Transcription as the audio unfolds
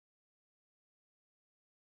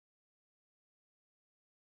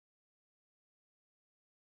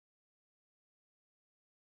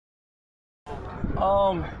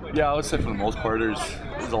Yeah, I would say for the most part,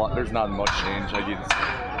 there's not much change.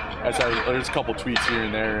 I said there's a couple tweaks here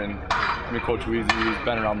and there, and I mean, Coach Weezy, he's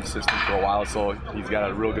been around the system for a while, so he's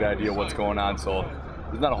got a real good idea what's going on. So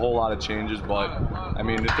there's not a whole lot of changes, but I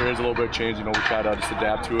mean, if there is a little bit of change, we try to just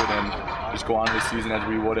adapt to it and just go on to the season as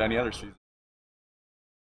we would any other season.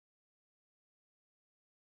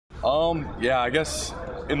 Yeah, I guess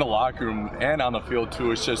in the locker room and on the field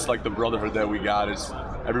too, it's just like the brotherhood that we got. Is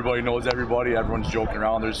everybody knows everybody, everyone's joking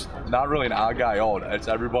around. There's not really an odd guy out. It's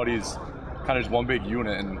everybody's kind of just one big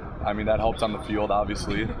unit, and I mean that helps on the field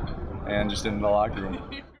obviously, and just in the locker room.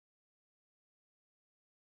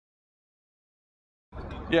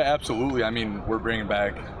 Yeah, absolutely. I mean, we're bringing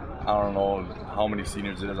back, I don't know how many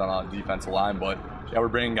seniors it is on the defensive line, but yeah, we're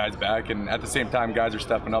bringing guys back, and at the same time, guys are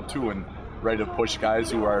stepping up too and ready to push guys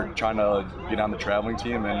who are trying to get on the traveling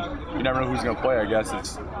team. And you never know who's going to play. I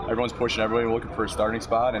guess everyone's pushing everybody, looking for a starting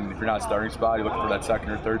spot, and if you're not a starting spot, you're looking for that second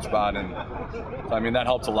or third spot. And so, I mean, that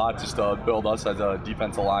helps a lot just to build us as a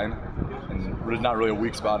defensive line. And there's not really a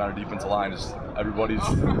weak spot on our defensive line. Just everybody's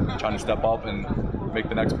trying to step up and make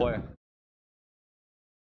the next play.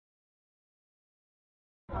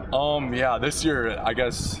 Yeah, this year, I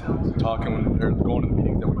guess, talking or going to the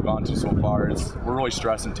meetings that we've gone to so far, we're really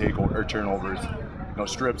stressing turnovers.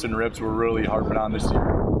 Strips and rips we're really harping on this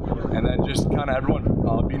year, and then just kind of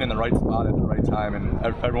everyone being in the right spot at the right time, and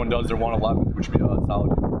if everyone does their 111, which would be a solid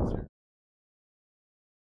game this year.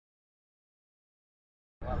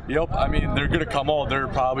 Yep, I mean, they're going to come out. They're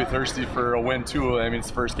probably thirsty for a win, too. I mean, it's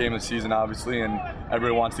the first game of the season, obviously, and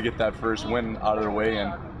everybody wants to get that first win out of their way.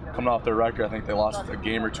 And coming off their record, I think they lost a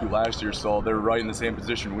game or two last year, so they're right in the same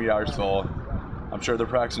position we are. So I'm sure they're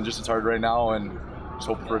practicing just as hard right now and just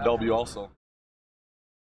hoping for a W also.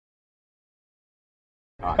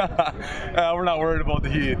 We're not worried about the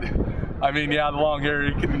heat. I mean, yeah, the long hair,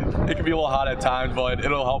 it can be a little hot at times, but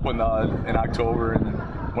it'll help in October and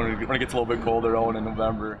when it gets a little bit colder out in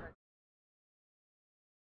November.